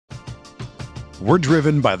We're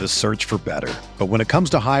driven by the search for better. But when it comes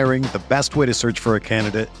to hiring, the best way to search for a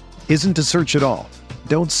candidate isn't to search at all.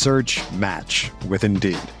 Don't search, match with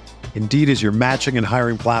Indeed. Indeed is your matching and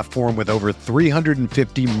hiring platform with over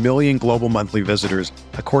 350 million global monthly visitors,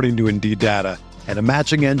 according to Indeed data, and a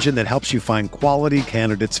matching engine that helps you find quality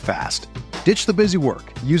candidates fast. Ditch the busy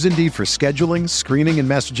work. Use Indeed for scheduling, screening, and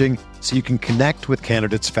messaging so you can connect with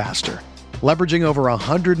candidates faster. Leveraging over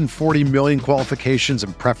 140 million qualifications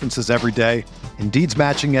and preferences every day, Indeed's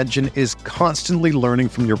matching engine is constantly learning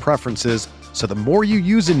from your preferences, so the more you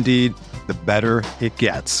use Indeed, the better it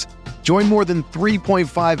gets. Join more than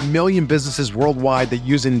 3.5 million businesses worldwide that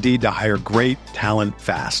use Indeed to hire great talent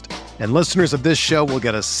fast. And listeners of this show will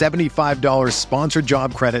get a $75 sponsored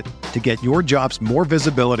job credit to get your jobs more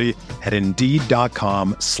visibility at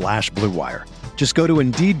Indeed.com/Blue Wire. Just go to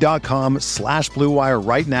Indeed.com/Blue Wire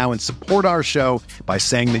right now and support our show by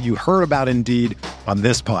saying that you heard about Indeed on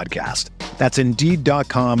this podcast. That's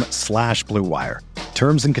Indeed.com/Blue Wire.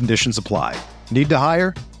 Terms and conditions apply. Need to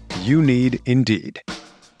hire? You need Indeed.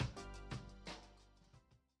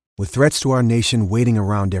 With threats to our nation waiting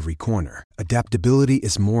around every corner, adaptability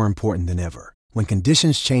is more important than ever. When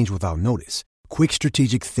conditions change without notice, quick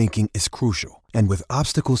strategic thinking is crucial. And with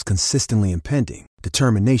obstacles consistently impending,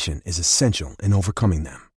 determination is essential in overcoming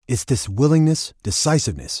them. It's this willingness,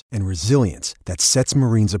 decisiveness, and resilience that sets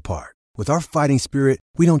Marines apart. With our fighting spirit,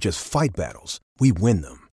 we don't just fight battles, we win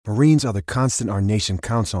them. Marines are the constant our nation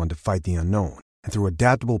counts on to fight the unknown. And through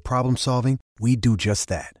adaptable problem solving, we do just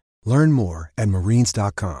that. Learn more at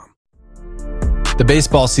Marines.com. The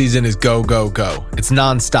baseball season is go, go, go. It's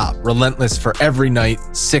nonstop, relentless for every night,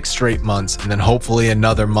 6 straight months, and then hopefully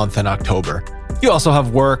another month in October. You also have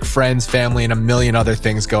work, friends, family, and a million other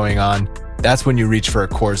things going on. That's when you reach for a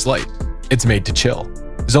Coors Light. It's made to chill.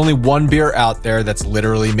 There's only one beer out there that's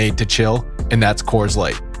literally made to chill, and that's Coors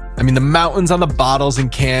Light. I mean, the mountains on the bottles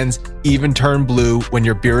and cans even turn blue when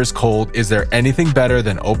your beer is cold. Is there anything better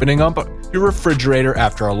than opening up your refrigerator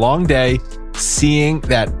after a long day, seeing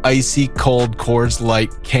that icy cold Coors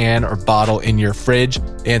Light can or bottle in your fridge?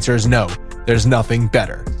 The answer is no. There's nothing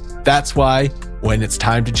better. That's why when it's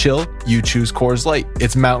time to chill, you choose Coors Light.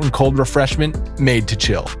 It's mountain cold refreshment made to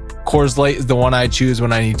chill. Coors Light is the one I choose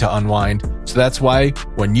when I need to unwind. So that's why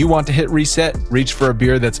when you want to hit reset, reach for a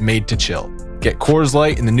beer that's made to chill. Get Coors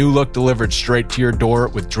Light in the new look delivered straight to your door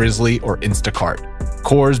with Drizzly or Instacart.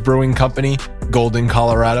 Coors Brewing Company, Golden,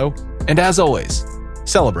 Colorado. And as always,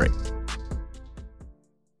 celebrate.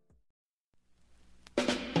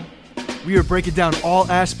 We are breaking down all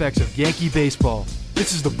aspects of Yankee baseball.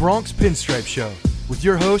 This is the Bronx Pinstripe Show with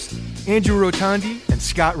your hosts, Andrew Rotondi and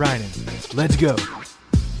Scott Reinen. Let's go.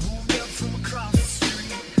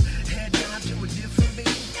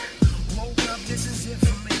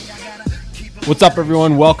 What's up,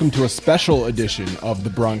 everyone? Welcome to a special edition of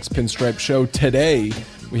the Bronx Pinstripe Show. Today,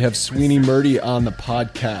 we have Sweeny Murti on the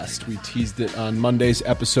podcast. We teased it on Monday's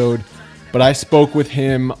episode, but I spoke with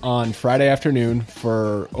him on Friday afternoon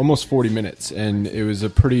for almost 40 minutes, and it was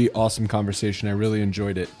a pretty awesome conversation. I really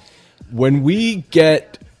enjoyed it. When we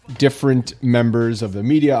get different members of the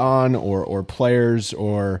media on, or players,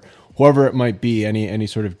 or whoever it might be, any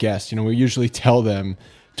sort of guest, we usually tell them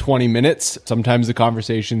 20 minutes. Sometimes the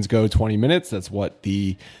conversations go 20 minutes. That's what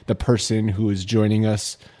the person who is joining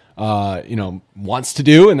us, wants to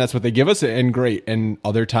do, and that's what they give us, and great. And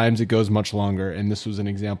other times it goes much longer. And this was an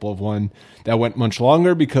example of one that went much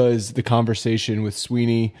longer because the conversation with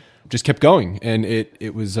Sweeny just kept going. And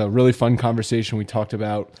it was a really fun conversation. We talked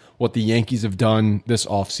about what the Yankees have done this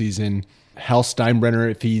offseason. Hal Steinbrenner,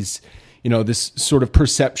 if he's this sort of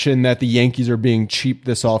perception that the Yankees are being cheap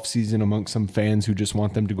this offseason amongst some fans who just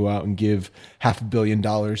want them to go out and give $500 million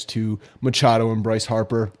to Machado and Bryce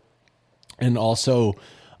Harper, and also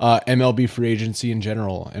MLB free agency in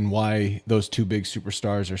general, and why those two big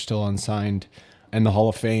superstars are still unsigned, and the Hall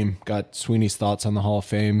of Fame. Got Sweeney's thoughts on the Hall of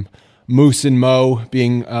Fame. Moose and Mo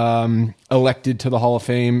being elected to the Hall of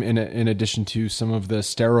Fame in addition to some of the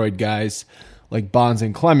steroid guys like Bonds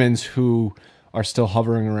and Clemens, who are still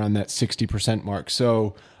hovering around that 60% mark.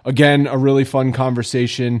 So again, a really fun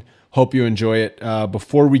conversation. Hope you enjoy it.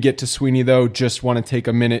 Before we get to Sweeny, though, just want to take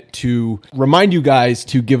a minute to remind you guys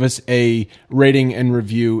to give us a rating and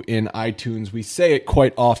review in iTunes. We say it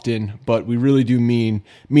quite often, but we really do mean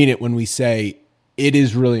it when we say it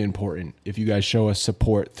is really important if you guys show us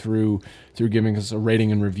support through giving us a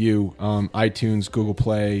rating and review. iTunes, Google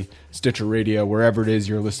Play, Stitcher Radio, wherever it is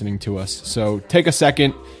you're listening to us. So take a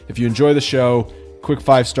second. If you enjoy the show, quick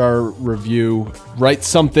 5-star review, write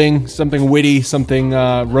something witty, something,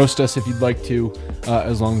 roast us if you'd like to,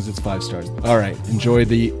 as long as it's 5 stars. All right, enjoy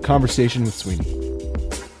the conversation with Sweeny.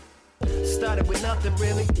 Started with nothing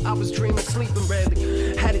really. I was dreaming, sleeping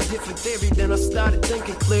rarely. Had a different theory, then I started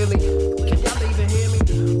thinking clearly. Can y'all even hear me?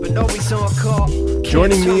 But no, he's on call.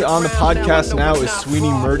 Joining me on the podcast now is Sweeny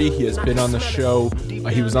Murti. He has been on the show.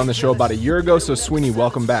 He was on the show about a year ago. So Sweeny,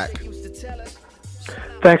 welcome back.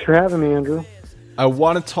 Thanks for having me, Andrew. I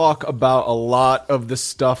want to talk about a lot of the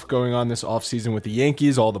stuff going on this offseason with the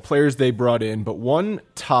Yankees, all the players they brought in. But one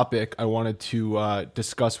topic I wanted to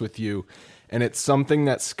discuss with you, and it's something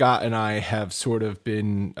that Scott and I have sort of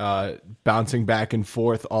been bouncing back and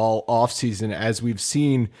forth all offseason as we've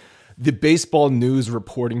seen the baseball news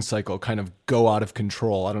reporting cycle kind of go out of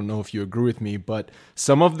control. I don't know if you agree with me, but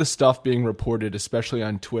some of the stuff being reported, especially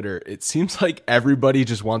on Twitter, it seems like everybody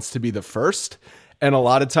just wants to be the first. And a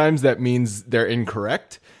lot of times that means they're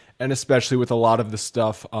incorrect. And especially with a lot of the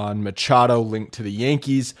stuff on Machado linked to the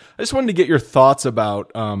Yankees. I just wanted to get your thoughts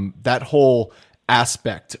about that whole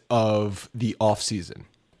aspect of the offseason.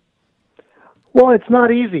 Well, it's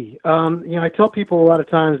not easy. I tell people a lot of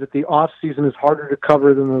times that the offseason is harder to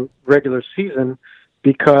cover than the regular season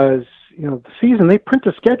because, the season, they print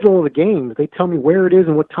a schedule of the games. They tell me where it is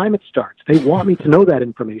and what time it starts. They want me to know that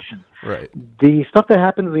information. Right. The stuff that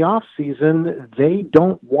happens in the off season, they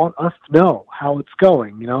don't want us to know how it's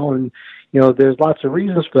going, and there's lots of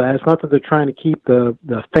reasons for that. It's not that they're trying to keep the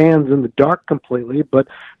fans in the dark completely, but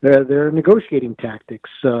they're negotiating tactics.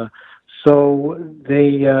 So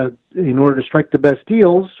they, in order to strike the best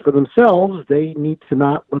deals for themselves, they need to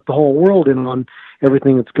not let the whole world in on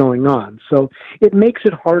everything that's going on. So it makes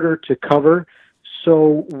it harder to cover.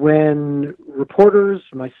 So when reporters,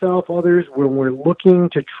 myself, others, when we're looking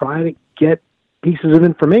to try to get pieces of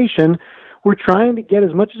information, we're trying to get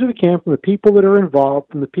as much as we can from the people that are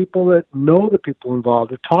involved, from the people that know the people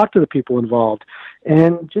involved, to talk to the people involved,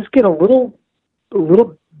 and just get a little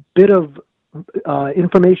bit of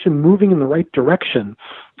information moving in the right direction.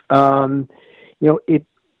 Listen,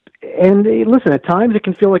 at times it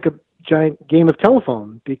can feel like a giant game of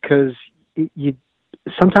telephone because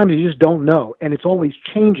sometimes you just don't know, and it's always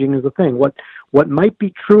changing is the thing. What might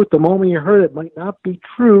be true at the moment you heard it might not be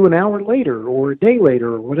true an hour later or a day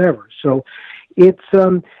later or whatever. So it's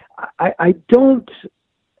I don't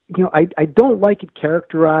like it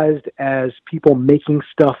characterized as people making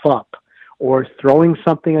stuff up or throwing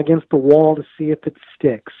something against the wall to see if it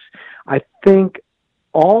sticks. I think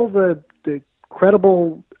all the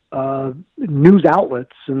credible news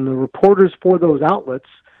outlets and the reporters for those outlets,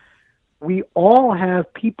 we all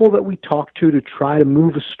have people that we talk to try to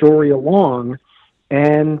move a story along,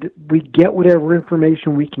 and we get whatever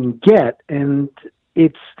information we can get, and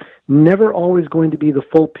it's never always going to be the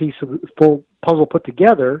full puzzle put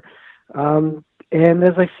together. And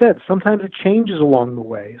as I said, sometimes it changes along the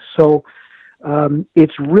way. So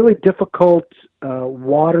it's really difficult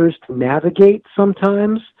waters to navigate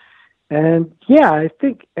sometimes. And yeah, I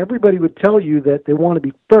think everybody would tell you that they want to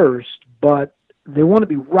be first, but they want to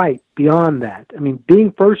be right beyond that. I mean,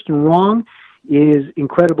 being first and wrong is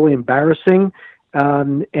incredibly embarrassing.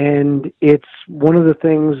 And it's one of the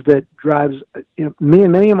things that drives me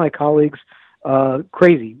and many of my colleagues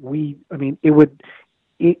crazy.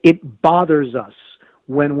 It bothers us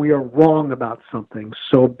when we are wrong about something.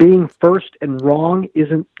 So being first and wrong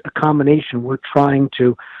isn't a combination we're trying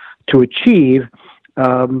to achieve.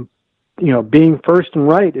 Being first and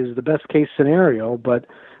right is the best case scenario, but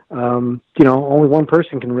only one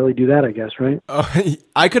person can really do that, I guess, right?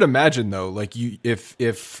 I could imagine though, like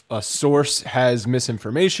if a source has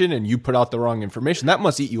misinformation and you put out the wrong information, that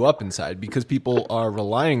must eat you up inside because people are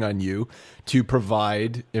relying on you to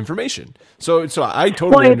provide information. So I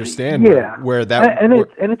totally understand where that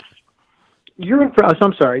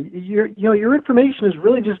I'm sorry. Your information is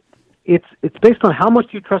really just it's based on how much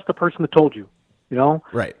you trust the person that told you.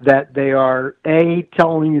 Right. That they are A,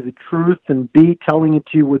 telling you the truth, and B, telling it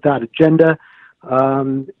to you without agenda,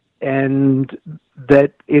 and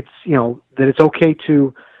that it's okay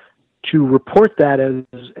to report that as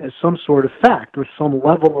some sort of fact or some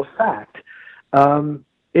level of fact.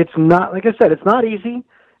 It's not, like I said, it's not easy,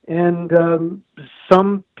 and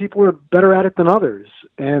some people are better at it than others.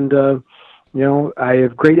 And I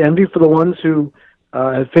have great envy for the ones who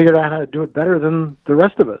have figured out how to do it better than the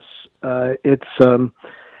rest of us.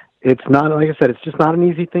 It's not, like I said, it's just not an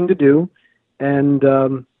easy thing to do. And,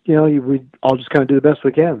 we all just kind of do the best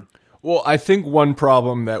we can. Well, I think one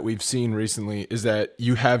problem that we've seen recently is that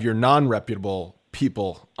you have your non-reputable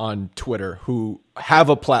people on Twitter who have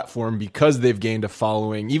a platform because they've gained a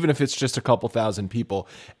following, even if it's just a couple thousand people.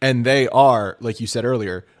 And they are, like you said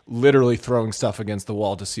earlier, literally throwing stuff against the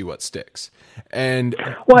wall to see what sticks. And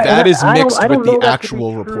that is mixed with the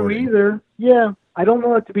actual reporting. Either. Yeah, I don't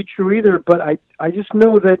know that to be true either, but I just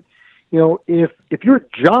know that, if your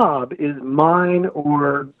job is mine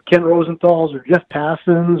or Ken Rosenthal's or Jeff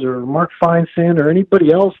Passon's or Mark Feinstein or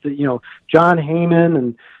anybody else that, John Heyman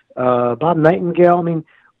and Bob Nightingale, I mean,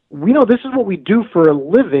 we know this is what we do for a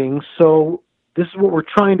living, so this is what we're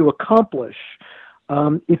trying to accomplish.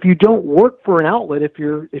 If you don't work for an outlet, if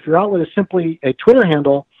your outlet is simply a Twitter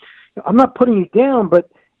handle, I'm not putting you down, but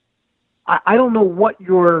I don't know what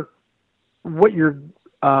your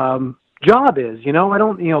job is. I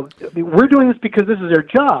don't. We're doing this because this is our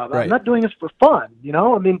job. Right. I'm not doing this for fun.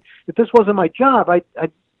 I mean, if this wasn't my job,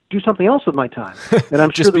 I'd do something else with my time, and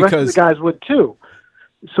I'm sure the rest of the guys would too.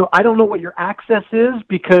 So I don't know what your access is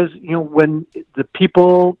because when the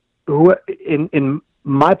people who in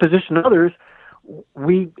my position and others,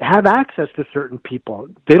 we have access to certain people.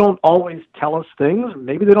 They don't always tell us things.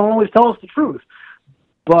 Maybe they don't always tell us the truth.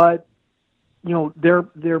 But,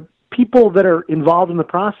 they're people that are involved in the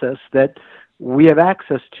process that we have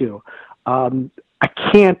access to. I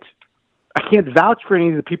can't vouch for any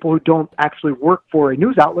of the people who don't actually work for a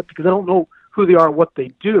news outlet because I don't know who they are, what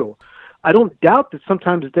they do. I don't doubt that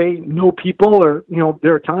sometimes they know people or,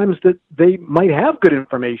 there are times that they might have good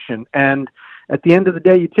information, and at the end of the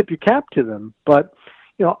day, you tip your cap to them. But,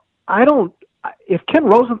 if Ken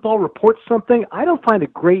Rosenthal reports something, I don't find a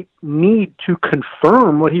great need to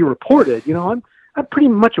confirm what he reported. I'm pretty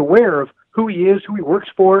much aware of who he is, who he works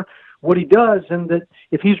for, what he does, and that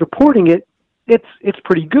if he's reporting it, it's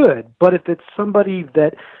pretty good. But if it's somebody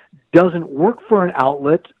that doesn't work for an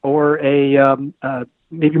outlet or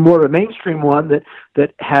maybe more of a mainstream one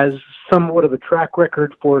that has somewhat of a track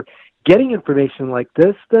record for getting information like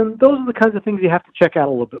this, then those are the kinds of things you have to check out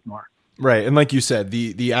a little bit more. Right. And like you said,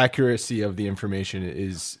 the accuracy of the information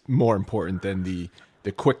is more important than the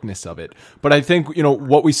quickness of it. But I think,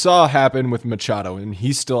 what we saw happen with Machado, and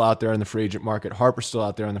he's still out there on the free agent market, Harper's still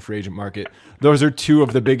out there on the free agent market. Those are two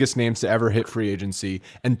of the biggest names to ever hit free agency,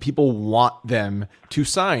 and people want them to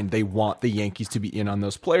sign. They want the Yankees to be in on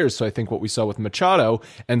those players. So I think what we saw with Machado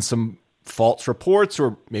and some false reports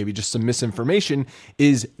or maybe just some misinformation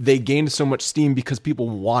is they gained so much steam because people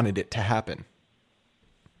wanted it to happen.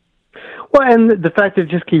 Well, and the fact that it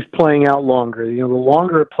just keeps playing out longer, the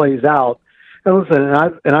longer it plays out. And listen,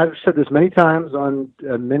 and I've said this many times on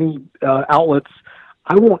many outlets,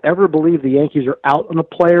 I won't ever believe the Yankees are out on a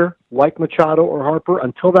player like Machado or Harper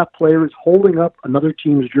until that player is holding up another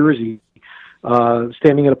team's jersey,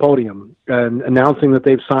 standing at a podium and announcing that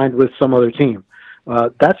they've signed with some other team.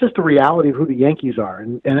 That's just the reality of who the Yankees are.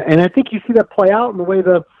 And I think you see that play out in the way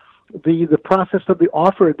the process of the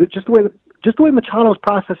offer, just the way Machado's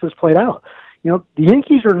process has played out. The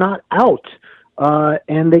Yankees are not out,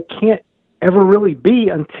 and they can't ever really be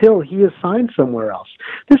until he is signed somewhere else.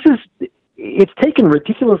 It's taken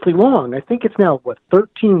ridiculously long. I think it's now,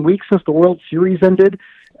 13 weeks since the World Series ended.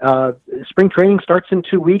 Spring training starts in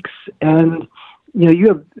 2 weeks, and, you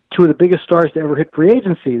have two of the biggest stars to ever hit free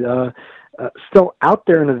agency still out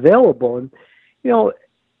there and available. And,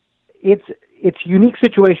 it's a unique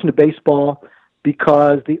situation to baseball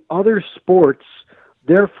because the other sports,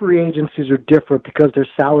 their free agencies are different because they're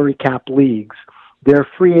salary cap leagues. Their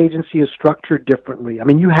free agency is structured differently. I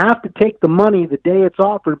mean, you have to take the money the day it's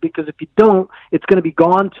offered because if you don't, it's going to be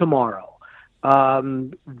gone tomorrow.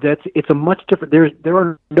 It's a much different. There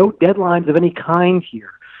are no deadlines of any kind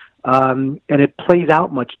here, and it plays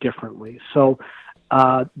out much differently. So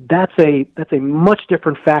that's a much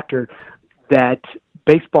different factor that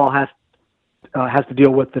baseball has to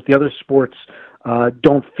deal with that the other sports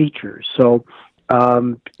don't feature. So.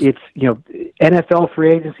 It's, NFL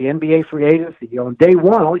free agency, NBA free agency, on day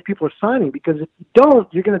one, all these people are signing because if you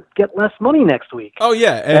don't, you're going to get less money next week. Oh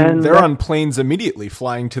yeah. And they're on planes immediately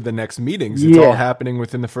flying to the next meetings. It's all happening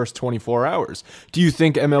within the first 24 hours. Do you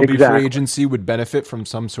think MLB free agency would benefit from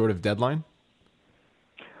some sort of deadline?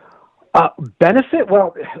 Benefit?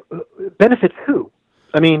 Well, benefits who?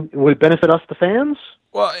 I mean, would it benefit us, the fans?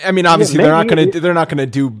 Well, I mean, obviously they're not going to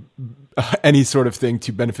do any sort of thing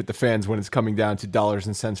to benefit the fans when it's coming down to dollars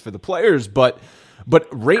and cents for the players. But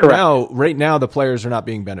right now, the players are not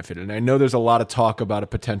being benefited. And I know there's a lot of talk about a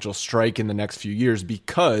potential strike in the next few years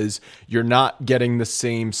because you're not getting the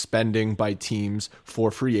same spending by teams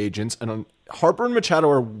for free agents. And Harper and Machado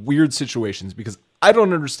are weird situations because I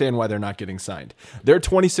don't understand why they're not getting signed. They're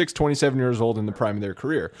 26, 27 years old in the prime of their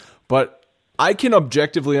career. But I can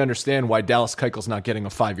objectively understand why Dallas Keuchel's not getting a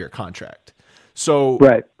 5-year contract. So,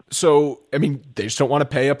 I mean, they just don't want to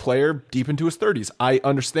pay a player deep into his 30s. I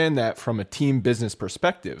understand that from a team business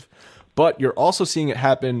perspective, but you're also seeing it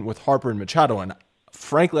happen with Harper and Machado, and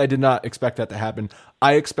frankly, I did not expect that to happen.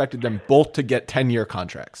 I expected them both to get 10-year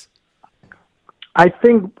contracts. I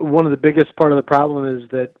think one of the biggest part of the problem is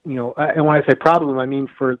that, and when I say problem, I mean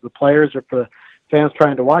for the players or for the fans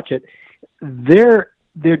trying to watch it, there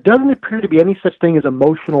doesn't appear to be any such thing as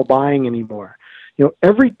emotional buying anymore.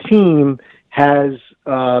 Every team has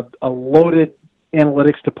a loaded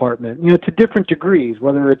analytics department, to different degrees,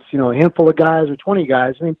 whether it's, a handful of guys or 20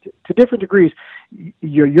 guys. I mean, to different degrees,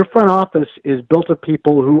 your front office is built of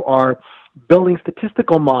people who are building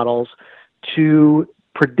statistical models to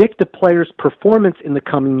predict the player's performance in the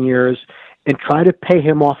coming years and try to pay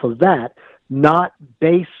him off of that, not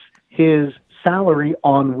base his salary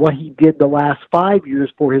on what he did the last 5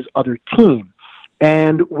 years for his other team.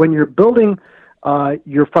 And when you're building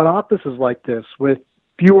your front offices like this with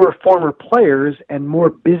fewer former players and more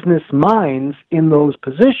business minds in those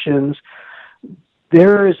positions,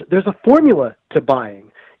 there's a formula to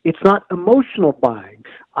buying. It's not emotional buying.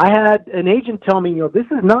 I had an agent tell me, this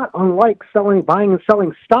is not unlike buying and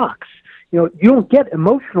selling stocks. You don't get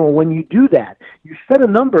emotional when you do that. You set a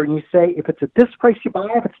number and you say, if it's at this price you buy,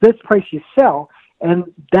 if it's this price you sell, and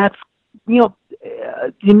that's,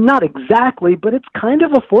 not exactly, but it's kind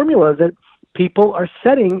of a formula that people are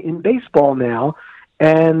setting in baseball now,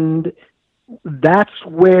 and that's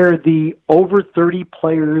where the over 30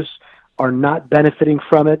 players are not benefiting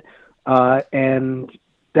from it, and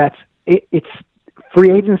that's it. It's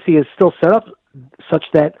free agency is still set up such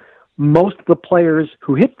that most of the players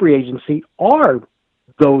who hit free agency are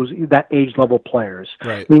that age level players.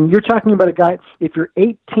 Right. I mean, you're talking about a guy, if you're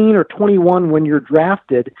 18 or 21 when you're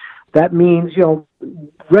drafted, that means,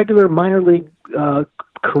 regular minor league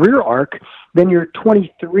career arc, then you're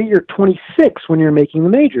 23 or 26 when you're making the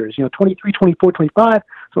majors, 23, 24, 25,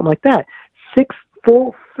 something like that. 6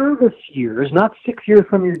 full service years, not 6 years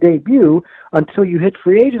from your debut until you hit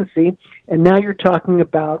free agency. And now you're talking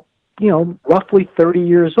about, roughly 30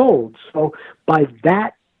 years old. So by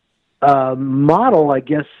that model, I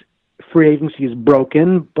guess free agency is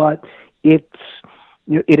broken, but it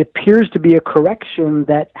appears to be a correction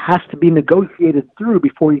that has to be negotiated through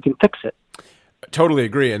before you can fix it. Totally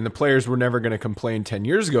agree. And the players were never going to complain 10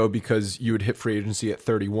 years ago because you would hit free agency at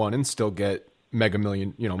 31 and still get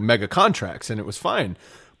mega contracts, and it was fine.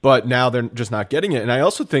 But now they're just not getting it. And I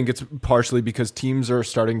also think it's partially because teams are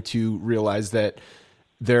starting to realize that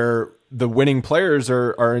the winning players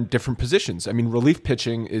are in different positions. I mean, relief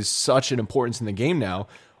pitching is such an importance in the game now.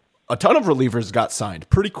 A ton of relievers got signed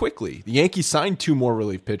pretty quickly. The Yankees signed 2 more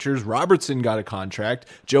relief pitchers. Robertson got a contract.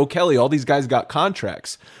 Joe Kelly, all these guys got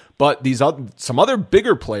contracts. But some other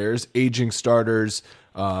bigger players, aging starters,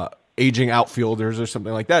 aging outfielders or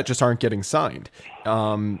something like that, just aren't getting signed.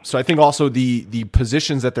 So I think also the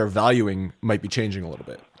positions that they're valuing might be changing a little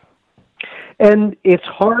bit. And it's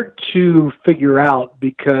hard to figure out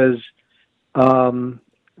because the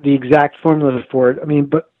exact formula for it. I mean,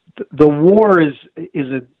 but the WAR is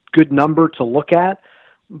a good number to look at,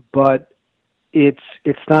 but it's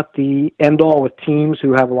not the end all with teams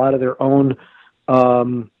who have a lot of their own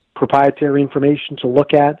proprietary information to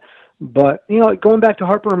look at. But going back to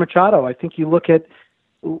Harper and Machado, I think you look at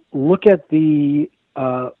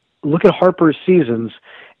Harper's seasons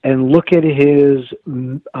and look at his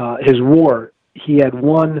WAR. He had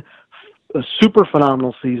one a super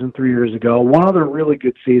phenomenal season 3 years ago, one other really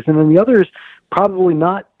good season, and the other is probably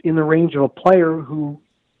not in the range of a player who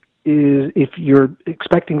is, if you're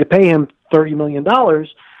expecting to pay him $30 million,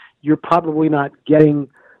 you're probably not getting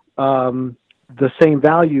the same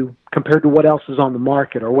value compared to what else is on the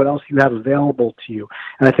market or what else you have available to you.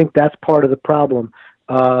 And I think that's part of the problem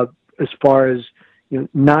as far as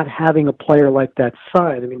not having a player like that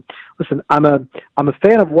signed. I mean, listen, I'm a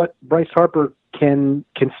fan of what Bryce Harper can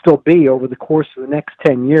still be over the course of the next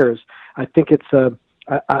 10 years. I think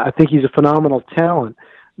I think he's a phenomenal talent,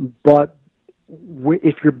 but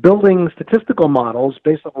if you're building statistical models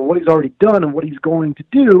based on what he's already done and what he's going to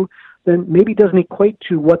do, then maybe it doesn't equate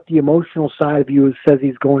to what the emotional side of you says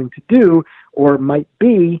he's going to do or might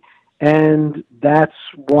be, and that's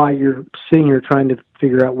why you're sitting here trying to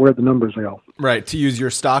figure out where the numbers go. Right. To use your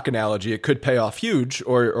stock analogy, it could pay off huge,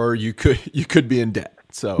 or you could be in debt.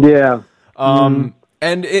 So yeah.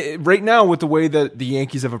 And right now, with the way that the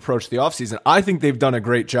Yankees have approached the offseason, I think they've done a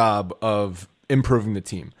great job of improving the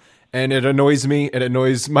team. And it annoys me. It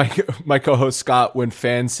annoys my co-host Scott when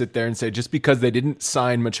fans sit there and say just because they didn't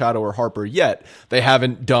sign Machado or Harper yet, they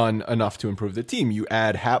haven't done enough to improve the team. You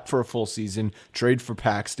add Happ for a full season, trade for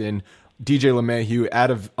Paxton, DJ LeMahieu,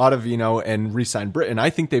 Ottavino, and re-sign Britton. I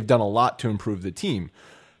think they've done a lot to improve the team.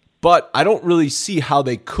 But I don't really see how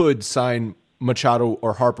they could sign Machado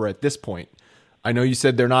or Harper at this point. I know you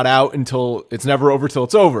said they're not out until it's never over till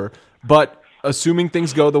it's over, but assuming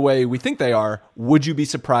things go the way we think they are, would you be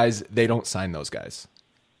surprised they don't sign those guys?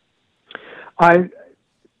 I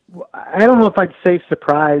don't know if I'd say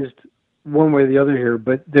surprised one way or the other here,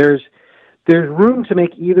 but there's room to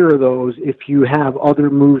make either of those if you have other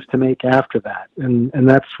moves to make after that, and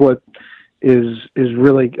that's what is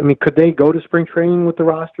really. I mean, could they go to spring training with the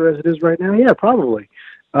roster as it is right now? Yeah, probably.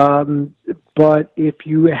 But if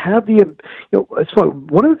you have it's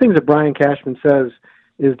one of the things that Brian Cashman says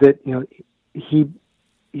is that he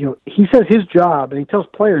says his job, and he tells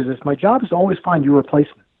players this: my job is to always find your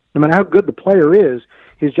replacement, no matter how good the player is.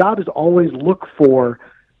 His job is to always look for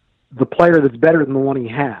the player that's better than the one he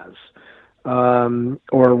has,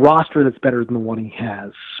 or a roster that's better than the one he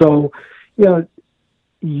has. So,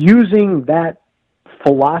 using that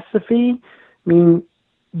philosophy, I mean,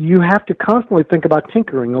 you have to constantly think about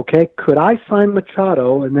tinkering. Okay, could I sign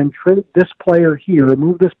Machado and then trade this player here,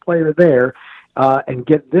 move this player there, and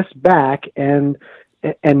get this back and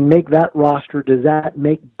make that roster? Does that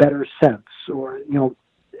make better sense? Or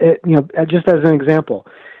just as an example.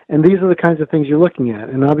 And these are the kinds of things you're looking at,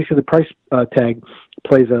 and obviously the price tag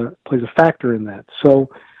plays a factor in that. So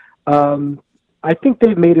I think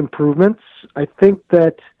they've made improvements. I think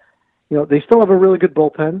that they still have a really good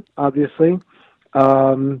bullpen, obviously.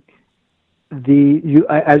 As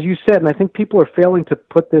you said, and I think people are failing to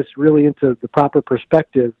put this really into the proper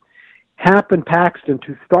perspective. Happ and Paxton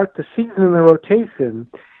to start the season in the rotation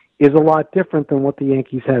is a lot different than what the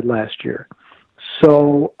Yankees had last year.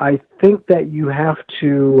 So I think that you have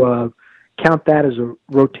to count that as a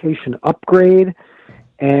rotation upgrade,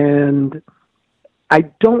 and I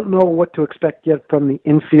don't know what to expect yet from the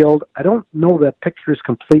infield. I don't know that picture is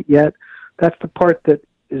complete yet. That's the part that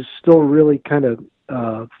is still really kind of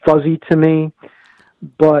fuzzy to me.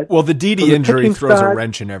 But the Didi injury throws a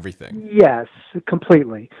wrench in everything. Yes,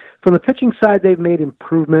 completely. From the pitching side, they've made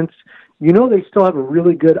improvements. They still have a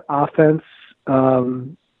really good offense,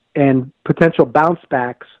 and potential bounce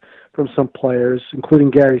backs from some players, including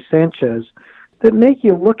Gary Sanchez, that make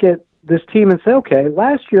you look at this team and say, okay,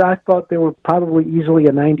 last year I thought they were probably easily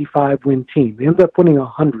a 95-win team. They ended up winning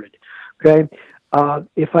 100. Okay,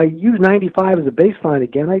 if I use 95 as a baseline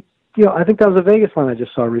again, I think that was a Vegas line I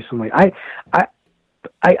just saw recently. I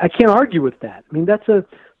can't argue with that. I mean, that's a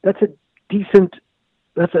decent,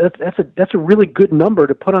 that's a really good number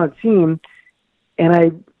to put on a team,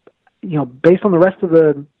 and based on the rest of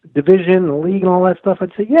the division, the league, and all that stuff,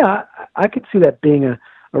 I'd say, yeah, I could see that being a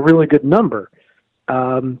really good number.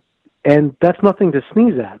 And that's nothing to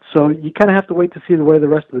sneeze at. So you kind of have to wait to see the way the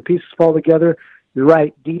rest of the pieces fall together. You're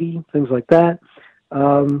right, Didi, things like that.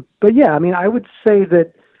 But yeah, I mean, I would say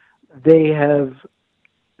that they have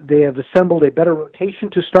assembled a better rotation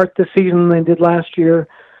to start this season than they did last year.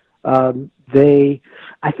 I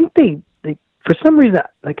think they for some reason,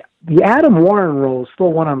 like the Adam Warren role is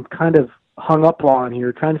still one I'm kind of hung up on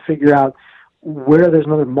here, trying to figure out where there's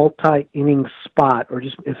another multi-inning spot, or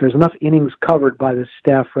just if there's enough innings covered by the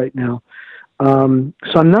staff right now.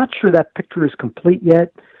 So I'm not sure that picture is complete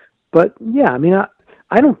yet. But yeah, I mean,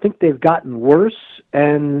 I don't think they've gotten worse.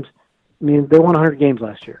 And I mean, they won 100 games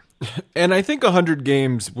last year. And I think 100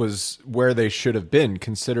 games was where they should have been,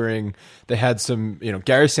 considering they had some,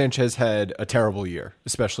 Gary Sanchez had a terrible year,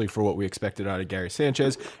 especially for what we expected out of Gary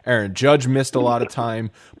Sanchez. Aaron Judge missed a lot of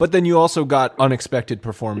time, but then you also got unexpected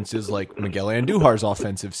performances like Miguel Andujar's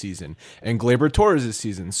offensive season and Gleyber Torres'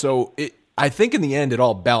 season. So I think in the end, it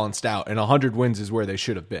all balanced out, and 100 wins is where they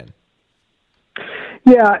should have been.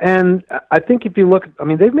 Yeah, and I think if you look, I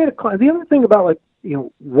mean, they've made the other thing about,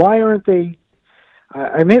 why aren't they,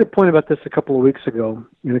 I made a point about this a couple of weeks ago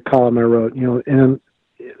in a column I wrote, and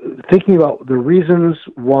thinking about the reasons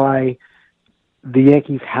why the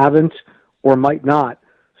Yankees haven't or might not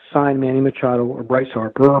sign Manny Machado or Bryce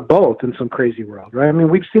Harper or both in some crazy world, right? I mean,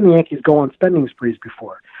 we've seen the Yankees go on spending sprees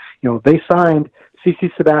before. They signed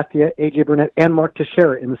CC Sabathia, AJ Burnett, and Mark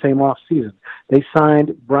Teixeira in the same offseason. They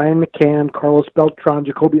signed Brian McCann, Carlos Beltran,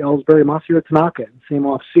 Jacoby Ellsbury, Masahiro Tanaka in the same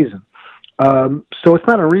offseason. So it's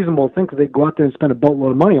not unreasonable to think that they'd go out there and spend a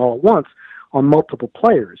boatload of money all at once on multiple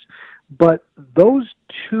players. But those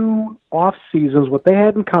two off seasons, what they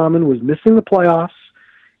had in common was missing the playoffs.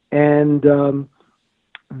 And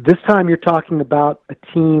this time you're talking about a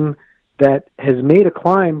team that has made a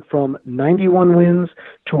climb from 91 wins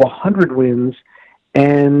to 100 wins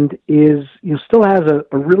and is still has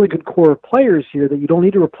a really good core of players here that you don't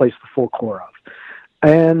need to replace the full core of.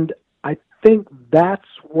 And I think that's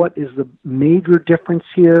what is the major difference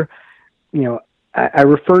here. I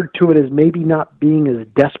referred to it as maybe not being as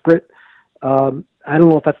desperate. I don't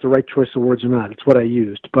know if that's the right choice of words or not. It's what I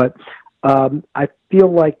used. But I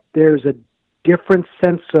feel like there's a different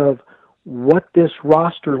sense of what this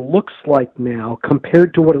roster looks like now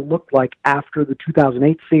compared to what it looked like after the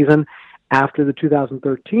 2008 season, after the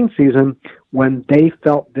 2013 season, when they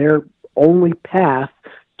felt their only path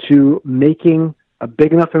to making a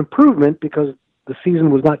big enough improvement, because the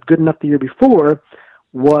season was not good enough the year before,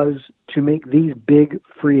 was to make these big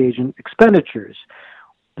free agent expenditures.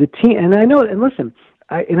 The team, and I know, and listen,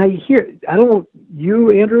 I don't know you,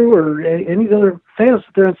 Andrew, or any of the other fans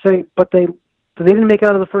sit there and say, but they didn't make it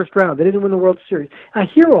out of the first round. They didn't win the World Series. I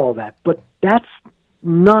hear all that, but that's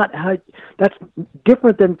not how. That's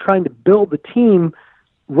different than trying to build the team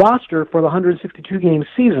roster for the 162-game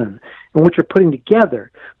season and what you're putting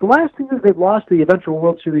together. The last thing is they've lost the eventual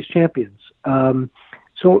World Series champions.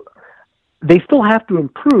 So they still have to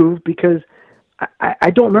improve, because I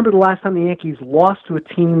don't remember the last time the Yankees lost to a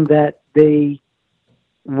team that they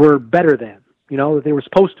were better than, that they were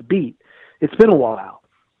supposed to beat. It's been a while.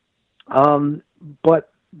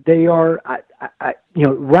 But they are,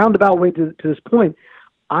 roundabout way to this point,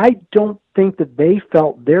 I don't think that they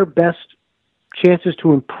felt their best chances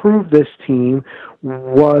to improve this team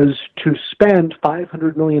was to spend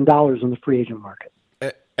 $500 million in the free agent market.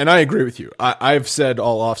 And I agree with you. I've said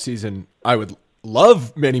all offseason I would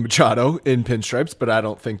love Manny Machado in pinstripes, but I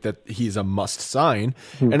don't think that he's a must sign.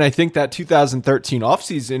 And I think that 2013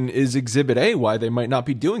 offseason is exhibit A why they might not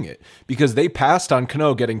be doing it, because they passed on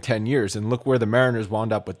Cano getting 10 years, and look where the Mariners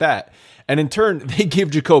wound up with that. And in turn, they gave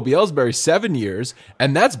Jacoby Ellsbury 7 years,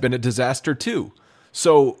 and that's been a disaster too.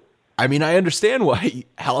 So, I mean, I understand why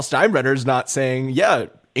Hal Steinbrenner's not saying, yeah,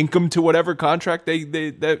 ink him to whatever contract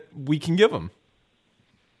that we can give him.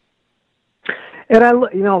 And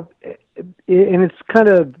and it's kind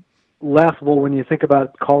of laughable when you think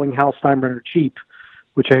about calling Hal Steinbrenner cheap,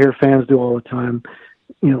 which I hear fans do all the time.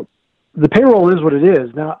 The payroll is what it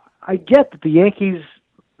is. Now, I get that the Yankees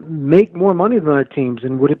make more money than other teams,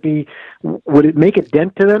 and would it make a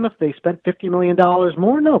dent to them if they spent $50 million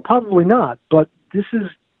more? No, probably not. But this is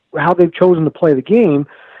how they've chosen to play the game.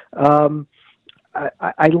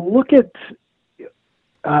 I look at,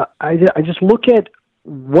 I just look at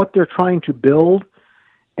what they're trying to build,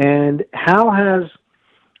 and Hal has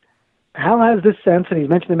this sense, and he's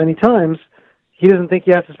mentioned it many times, he doesn't think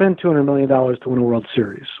you have to spend $200 million to win a World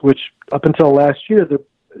Series, which up until last year,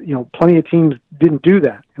 plenty of teams didn't do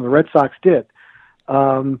that, and the Red Sox did.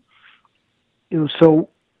 So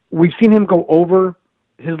we've seen him go over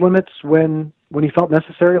his limits when he felt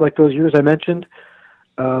necessary, like those years I mentioned.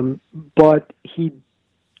 But he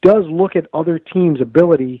does look at other teams'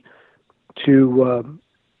 ability to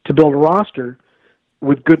build a roster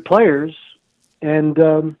with good players, and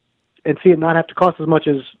see it not have to cost as much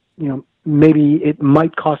as maybe it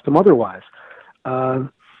might cost them otherwise.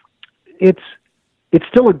 It's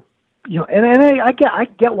still I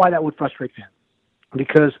get why that would frustrate fans,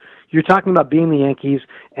 because you're talking about being the Yankees,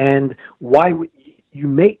 and why would you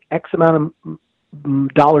make X amount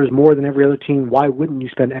of dollars more than every other team? Why wouldn't you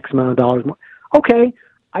spend X amount of dollars more? Okay,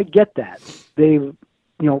 I get that. They've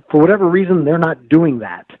for whatever reason, they're not doing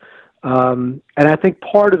that. And I think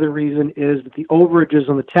part of the reason is that the overages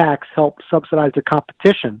on the tax help subsidize their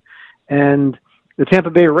competition. And the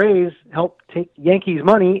Tampa Bay Rays help take Yankees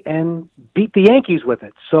money and beat the Yankees with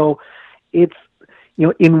it. So it's,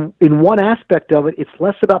 in one aspect of it, it's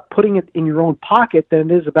less about putting it in your own pocket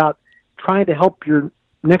than it is about trying to help your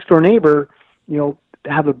next door neighbor,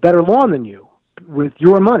 have a better lawn than you with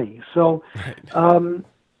your money. So,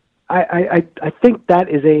 I think that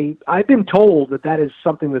is I've been told that is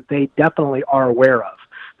something that they definitely are aware of,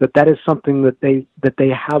 that is something that they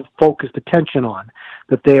have focused attention on,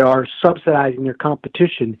 that they are subsidizing their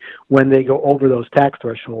competition when they go over those tax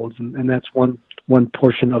thresholds, and that's one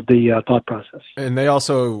portion of the thought process. And they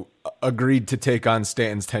also agreed to take on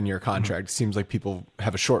Stanton's 10-year contract. Seems like people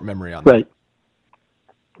have a short memory on that.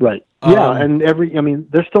 Right. Yeah, and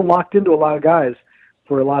they're still locked into a lot of guys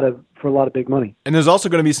for a lot of big money. And there's also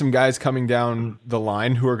going to be some guys coming down the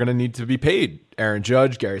line who are going to need to be paid. Aaron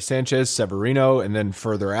Judge, Gary Sanchez, Severino, and then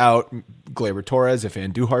further out, Gleyber Torres, if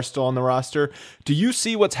Andujar's still on the roster. Do you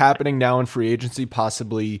see what's happening now in free agency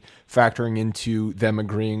possibly factoring into them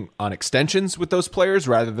agreeing on extensions with those players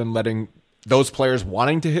rather than letting those players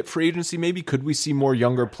wanting to hit free agency? Maybe could we see more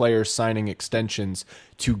younger players signing extensions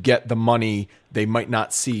to get the money they might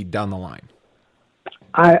not see down the line?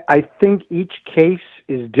 I think each case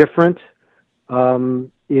is different.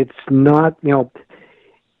 It's not,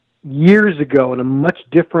 years ago in a much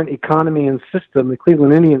different economy and system, the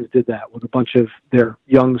Cleveland Indians did that with a bunch of their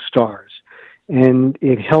young stars. And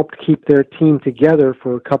it helped keep their team together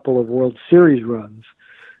for a couple of World Series runs.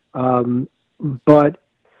 But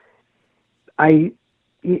I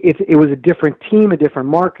it was a different team, a different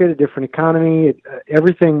market, a different economy,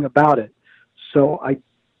 everything about it. So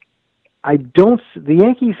the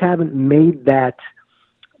Yankees haven't made that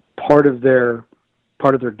part of their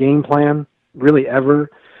game plan really ever.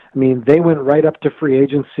 I mean, they went right up to free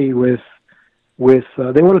agency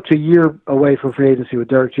they went up to a year away from free agency with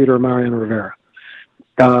Derek Jeter and Mariano Rivera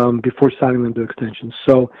before signing them to extensions.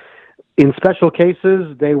 So in special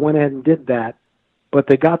cases, they went ahead and did that, but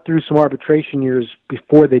they got through some arbitration years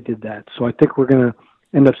before they did that. So I think we're going to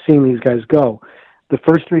end up seeing these guys go. The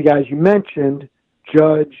first three guys you mentioned,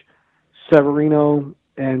 Judge, Severino,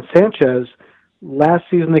 and Sanchez, last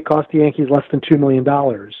season they cost the Yankees less than $2 million.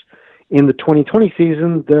 In the 2020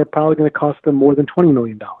 season, they're probably going to cost them more than $20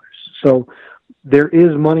 million. So there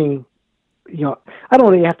is money. You know, I don't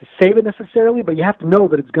know that you have to save it necessarily, but you have to know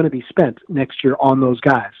that it's going to be spent next year on those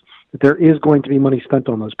guys, that there is going to be money spent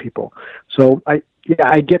on those people. So I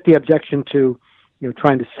get the objection to,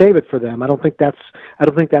 trying to save it for them. I don't think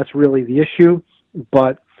that's really the issue,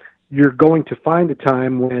 but you're going to find a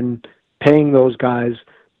time when paying those guys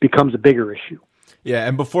becomes a bigger issue. Yeah,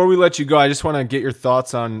 and before we let you go, I just want to get your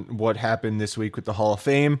thoughts on what happened this week with the Hall of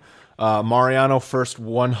Fame. Mariano, first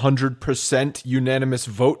 100% unanimous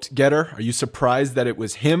vote getter. Are you surprised that it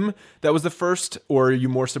was him that was the first, or are you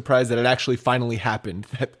more surprised that it actually finally happened,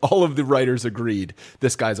 that all of the writers agreed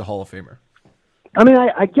this guy's a Hall of Famer? I mean,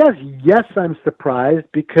 I guess, yes, I'm surprised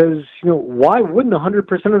because, why wouldn't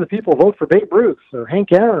 100% of the people vote for Babe Ruth or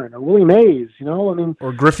Hank Aaron or Willie Mays,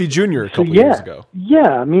 Or Griffey Jr. a couple years ago.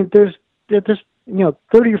 Yeah, I mean, there's 30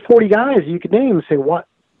 or 40 guys you could name and say,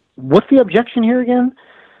 what's the objection here again?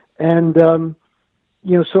 And,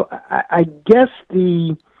 so I guess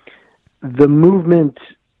the movement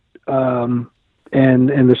and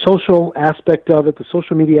the social aspect of it, the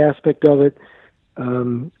social media aspect of it,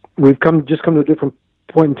 we've come to a different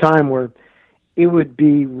point in time where it would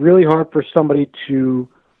be really hard for somebody to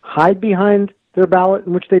hide behind their ballot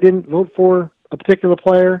in which they didn't vote for a particular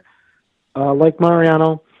player like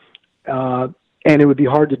Mariano, and it would be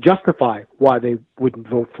hard to justify why they wouldn't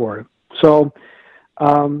vote for it. So,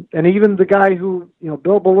 and even the guy who,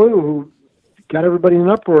 Bill Ballou, who got everybody in an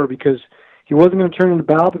uproar because he wasn't going to turn in the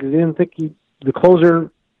ballot because he didn't think the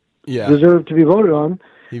closer deserved to be voted on.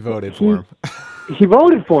 He voted for him. He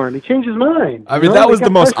voted for him. He changed his mind. I mean, that was the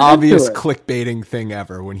most obvious clickbaiting thing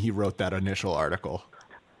ever when he wrote that initial article.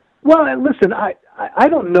 Well, listen, I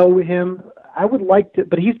don't know him. I would like to,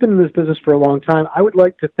 but he's been in this business for a long time. I would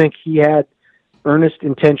like to think he had earnest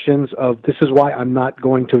intentions of, this is why I'm not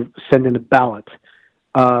going to send in a ballot,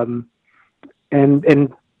 and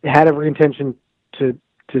had every intention to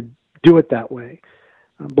do it that way.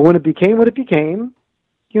 But when it became what it became,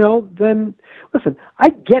 then listen, I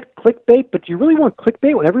get clickbait, but do you really want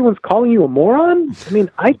clickbait when everyone's calling you a moron? I mean,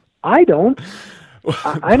 I don't.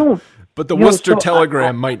 I don't. But the Worcester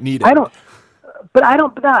Telegram might need it. I don't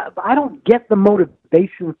get the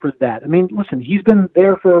motivation for that. I mean, listen, he's been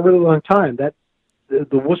there for a really long time. That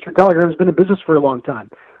the Worcester Telegram has been in business for a long time.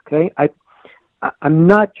 Okay, I'm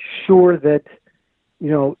not sure that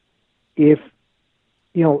if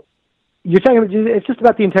you're talking about, it's just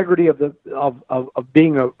about the integrity of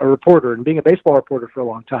being a reporter and being a baseball reporter for a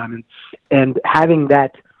long time and having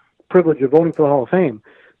that privilege of voting for the Hall of Fame.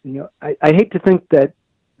 I hate to think that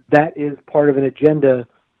is part of an agenda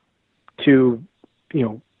to,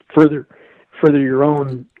 further your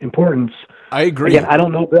own importance. I agree. Again, I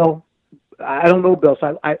don't know Bill.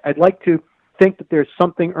 So I'd like to think that there's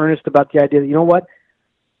something earnest about the idea that, what,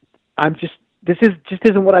 this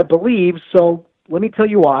isn't what I believe. So let me tell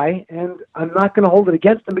you why, and I'm not going to hold it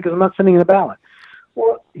against him because I'm not sending in a ballot.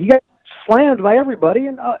 Well, he got slammed by everybody,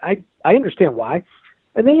 and I understand why.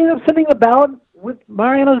 And they ended up sending a ballot with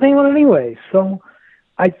Mariano's name on it anyway. So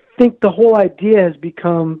I think the whole idea has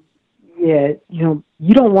become, you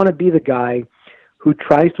don't want to be the guy who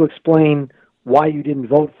tries to explain why you didn't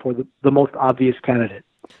vote for the most obvious candidate.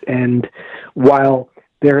 And while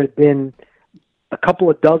there had been a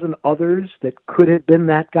couple of dozen others that could have been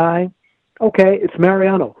that guy, okay, it's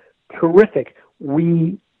Mariano. Terrific.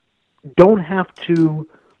 We don't have to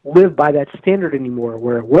live by that standard anymore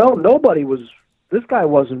where, this guy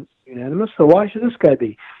wasn't unanimous, so why should this guy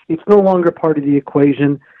be? It's no longer part of the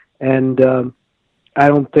equation, and I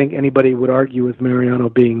don't think anybody would argue with Mariano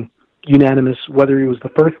being unanimous, whether he was the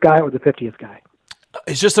first guy or the 50th guy.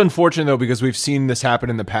 It's just unfortunate, though, because we've seen this happen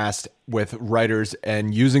in the past with writers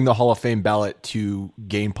and using the Hall of Fame ballot to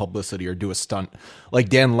gain publicity or do a stunt, like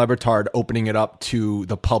Dan Le Batard opening it up to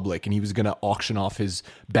the public and he was going to auction off his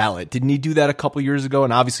ballot. Didn't he do that a couple years ago?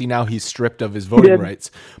 And obviously now he's stripped of his voting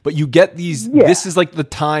rights. But you get these. Yeah. This is like the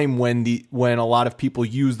time when a lot of people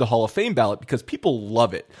use the Hall of Fame ballot because people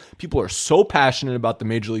love it. People are so passionate about the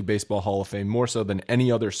Major League Baseball Hall of Fame more so than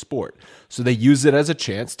any other sport. So they use it as a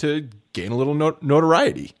chance to gain a little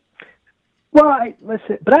notoriety. Well,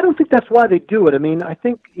 listen, but I don't think that's why they do it. I mean, I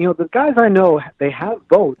think, the guys I know, they have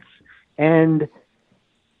votes, and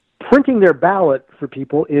printing their ballot for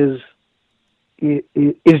people is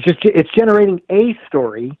it's generating a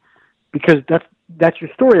story because that's your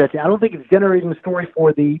story. I don't think it's generating a story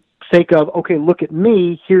for the sake of, okay, look at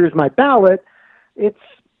me, here's my ballot. When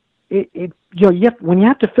you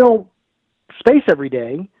have to fill space every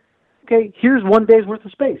day, okay, here's one day's worth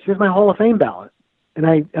of space. Here's my Hall of Fame ballot. And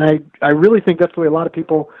I really think that's the way a lot of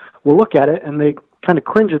people will look at it, and they kind of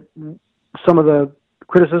cringe at some of the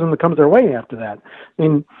criticism that comes their way after that. I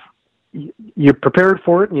mean, you're prepared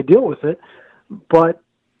for it and you deal with it, but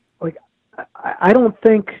like I don't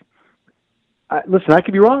think. Listen, I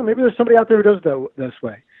could be wrong. Maybe there's somebody out there who does it this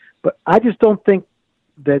way, but I just don't think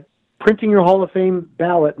that printing your Hall of Fame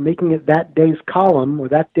ballot, making it that day's column or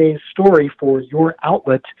that day's story for your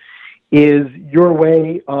outlet, is your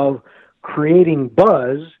way of creating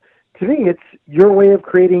buzz. To me, it's your way of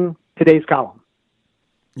creating today's column.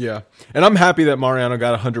 Yeah. And I'm happy that Mariano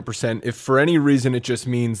got 100%. If for any reason it just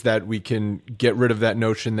means that we can get rid of that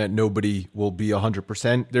notion that nobody will be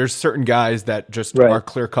 100%, there's certain guys that just are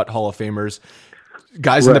clear-cut Hall of Famers.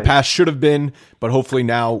 Guys in the past should have been, but hopefully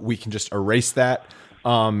now we can just erase that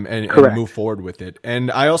and move forward with it.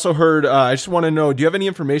 And I also heard, I just want to know, do you have any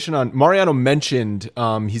information on, Mariano mentioned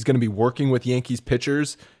he's going to be working with Yankees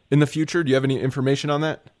pitchers in the future. Do you have any information on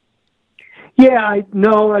that? Yeah, I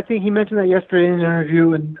think he mentioned that yesterday in an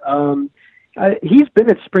interview, and he's been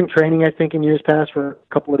at spring training, I think, in years past for a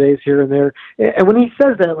couple of days here and there. And when he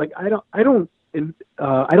says that, like, I don't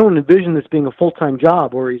envision this being a full-time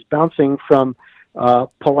job where he's bouncing from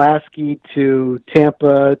Pulaski to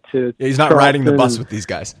Tampa to. Yeah, he's not riding the bus with these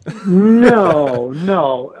guys.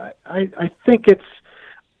 No. I think it's.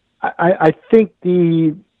 I think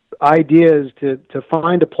the idea is to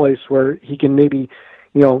find a place where he can maybe,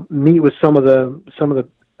 meet with some of the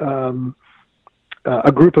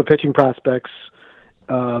a group of pitching prospects,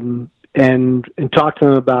 and talk to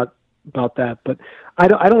them about that. But I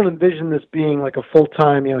don't envision this being like a full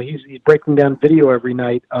time. He's breaking down video every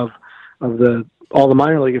night of all the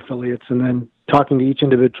minor league affiliates and then talking to each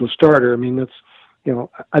individual starter. I mean, that's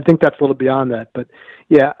I think that's a little beyond that. But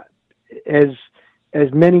yeah, as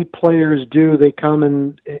many players do, they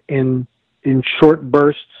come in short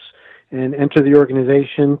bursts and enter the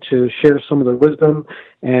organization to share some of their wisdom.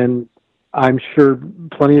 And I'm sure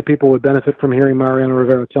plenty of people would benefit from hearing Mariano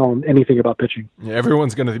Rivera tell them anything about pitching. Yeah,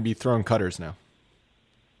 everyone's going to be throwing cutters now.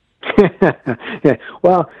 Yeah.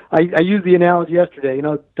 Well, I used the analogy yesterday.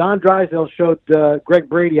 Don Drysdale showed Greg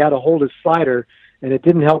Brady how to hold his slider, and it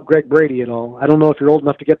didn't help Greg Brady at all. I don't know if you're old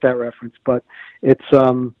enough to get that reference, but it's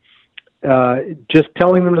just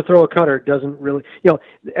telling them to throw a cutter doesn't really,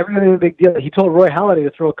 everything is a big deal. He told Roy Halladay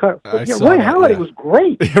to throw a cutter. Roy Halladay was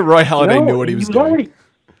great. Roy Halladay knew what he was doing.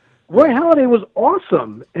 Roy Halladay was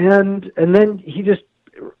awesome, and then he just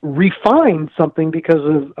refined something because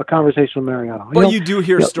of a conversation with Mariano. Well, you do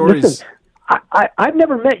hear stories. Listen, I've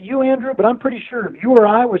never met you, Andrew, but I'm pretty sure if you or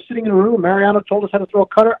I were sitting in a room and Mariano told us how to throw a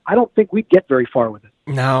cutter, I don't think we'd get very far with it.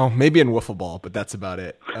 No, maybe in wiffle ball, but that's about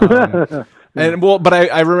it. But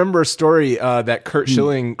I remember a story that Curt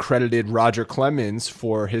Schilling credited Roger Clemens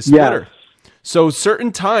for his splitter. Yes. So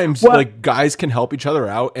certain times, like guys can help each other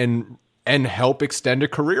out and help extend a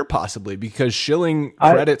career possibly because Schilling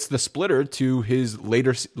credits the splitter to his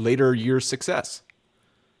later years' success.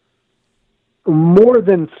 More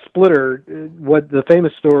than splitter, what the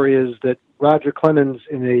famous story is that Roger Clemens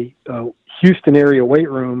in a Houston area weight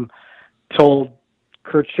room told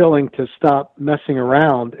Curt Schilling to stop messing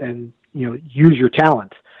around and use your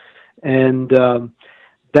talent. And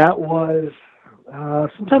that was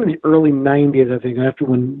sometime in the early 90s, I think, after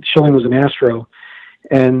when Schilling was an Astro.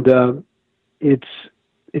 And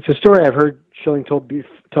it's a story I've heard Schilling tell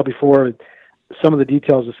before. Some of the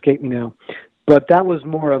details escape me now. But that was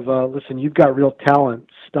more of a, listen, you've got real talent.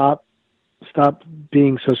 Stop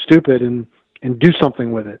being so stupid and do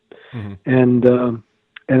something with it. Mm-hmm.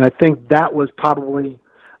 And I think that probably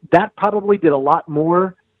did a lot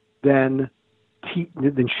more than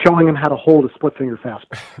showing him how to hold a split finger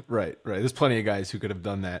fastball. Right. There's plenty of guys who could have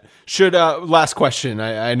done that. Should last question.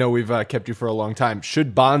 I know we've kept you for a long time.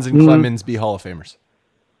 Should Bonds and Clemens be Hall of Famers?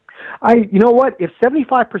 You know what? If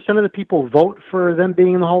 75% of the people vote for them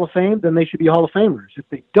being in the Hall of Fame, then they should be Hall of Famers. If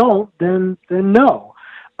they don't, then no.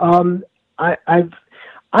 I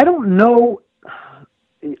don't know.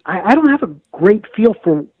 I don't have a great feel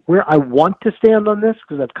for where I want to stand on this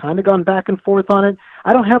because I've kind of gone back and forth on it.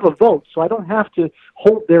 I don't have a vote, so I don't have to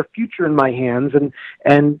hold their future in my hands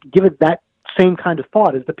and give it that same kind of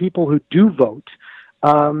thought as the people who do vote.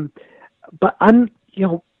 But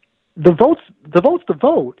the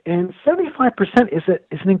vote, and 75% is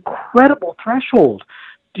an incredible threshold.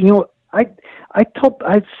 I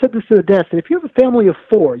said this to the desk, that if you have a family of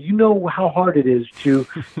 4, you know how hard it is to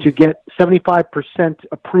get 75%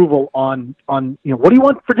 approval on what do you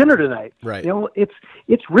want for dinner tonight? Right.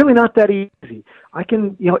 It's really not that easy.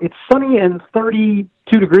 It's sunny and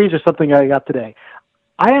 32 degrees or something I got today.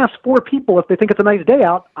 I asked 4 people if they think it's a nice day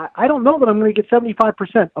out. I don't know that I'm going to get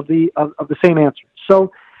 75% of the same answer.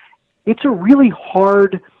 So it's a really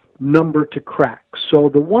hard number to crack. So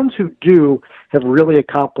the ones who do have really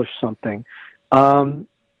accomplished something.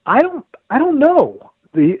 I don't know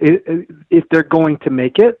if they're going to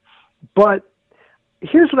make it, but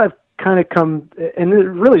here's what I've kind of come, and it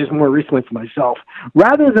really is more recently for myself.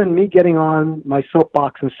 Rather than me getting on my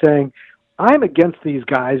soapbox and saying I'm against these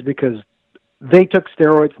guys because they took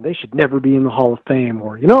steroids and they should never be in the Hall of Fame,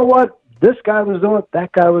 or you know what, this guy was doing it,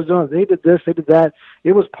 that guy was doing it, they did this, they did that,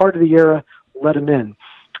 it was part of the era, let him in.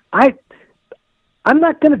 I'm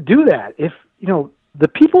not going to do that. If the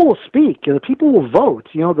people will speak, the people will vote.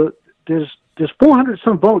 There's 400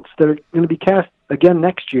 some votes that are going to be cast again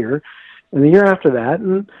next year, and the year after that.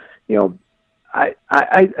 And I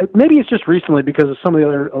maybe it's just recently because of some of the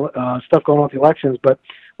other stuff going on with the elections. But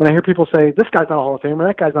when I hear people say this guy's not a Hall of Famer,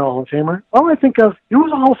 that guy's not a Hall of Famer, all I think of,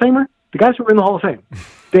 who's a Hall of Famer? The guys who are in the Hall of Fame.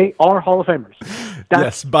 They are Hall of Famers.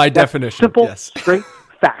 Yes, by definition. Simple, yes. Straight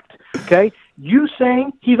fact. Okay. You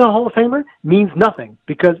saying he's a Hall of Famer means nothing,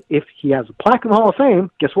 because if he has a plaque in the Hall of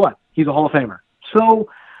Fame, guess what? He's a Hall of Famer. So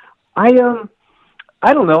I don't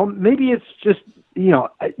know. Maybe it's just, you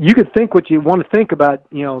could think what you want to think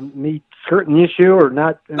about, me skirting the issue or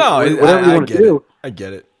not. No, whatever you want to do. I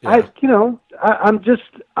get it. Yeah. I'm just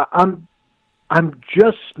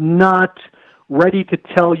not ready to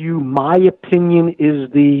tell you my opinion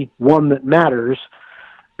is the one that matters.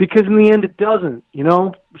 Because in the end, it doesn't.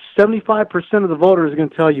 75% of the voters are going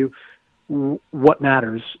to tell you what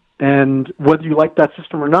matters, and whether you like that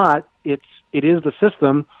system or not, it is the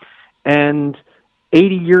system. And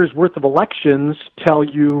 80 years worth of elections tell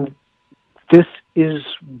you this is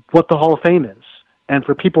what the Hall of Fame is. And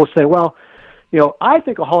for people to say, well, I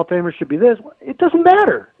think a Hall of Famer should be this, it doesn't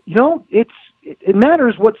matter. It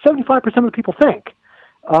matters what 75% of the people think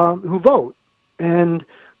who vote. And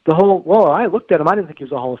the whole, I looked at him, I didn't think he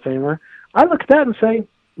was a Hall of Famer. I look at that and say,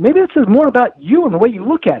 maybe this is more about you and the way you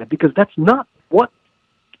look at it, because that's not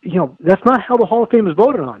that's not how the Hall of Fame is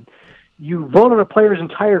voted on. You vote on a player's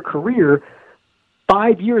entire career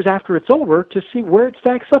 5 years after it's over to see where it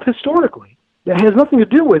stacks up historically. That has nothing to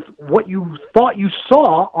do with what you thought you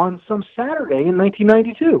saw on some Saturday in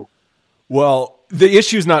 1992. Well, the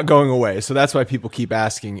issue's not going away, so that's why people keep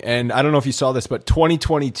asking. And I don't know if you saw this, but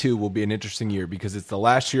 2022 will be an interesting year because it's the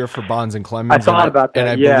last year for Bonds and Clemens. I thought about that, and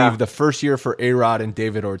I believe the first year for A-Rod and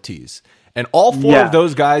David Ortiz. And all 4 of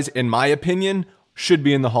those guys, in my opinion, should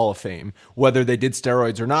be in the Hall of Fame, whether they did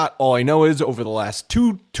steroids or not. All I know is over the last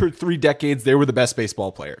 2 to 3 decades, they were the best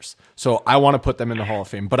baseball players. So I want to put them in the Hall of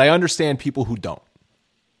Fame, but I understand people who don't.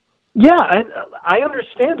 Yeah, I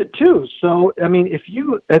understand it too. So, I mean, if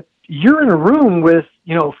you're in a room with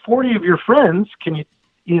 40 of your friends, can you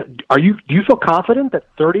do you feel confident that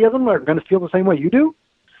 30 of them are going to feel the same way you do?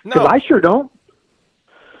 Because I sure don't.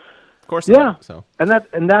 Of course not. So. And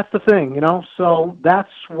that's the thing, So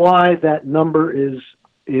that's why that number is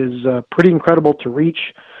pretty incredible to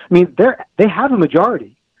reach. I mean, they have a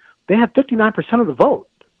majority. They have 59% of the vote.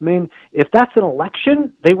 I mean, if that's an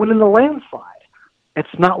election, they win in a landslide. It's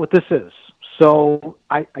not what this is. So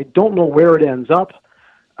I don't know where it ends up.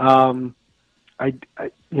 All I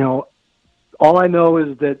know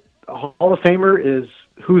is that a Hall of Famer is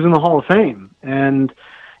who's in the Hall of Fame. And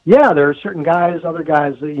yeah, there are certain guys, other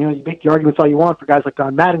guys that, you make the arguments all you want for guys like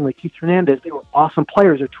Don Mattingly, Keith Hernandez. They were awesome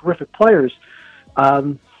players. They're terrific players.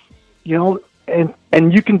 And you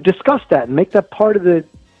can discuss that and make that part of the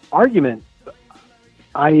argument.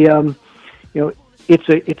 It's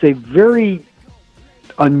a very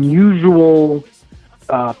unusual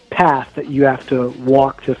path that you have to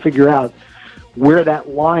walk to figure out where that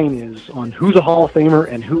line is on who's a Hall of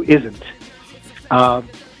Famer and who isn't.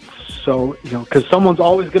 Because someone's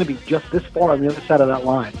always going to be just this far on the other side of that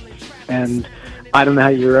line. And I don't know how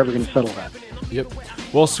you're ever going to settle that. Yep.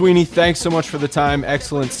 Well, Sweeny, thanks so much for the time.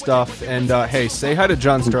 Excellent stuff. And hey, say hi to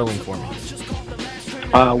John Sterling for me.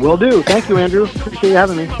 Will do. Thank you, Andrew. Appreciate you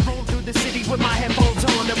having me.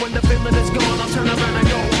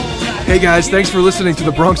 Hey guys, thanks for listening to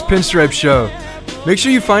the Bronx Pinstripe Show. Make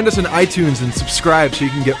sure you find us on iTunes and subscribe so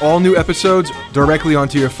you can get all new episodes directly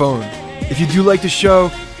onto your phone. If you do like the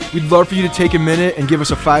show, we'd love for you to take a minute and give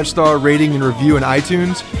us a 5-star rating and review in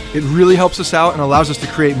iTunes. It really helps us out and allows us to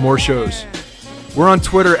create more shows. We're on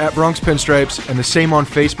Twitter at Bronx Pinstripes and the same on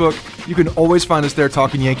Facebook. You can always find us there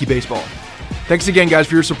talking Yankee baseball. Thanks again, guys,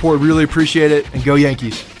 for your support. Really appreciate it, and go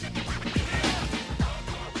Yankees.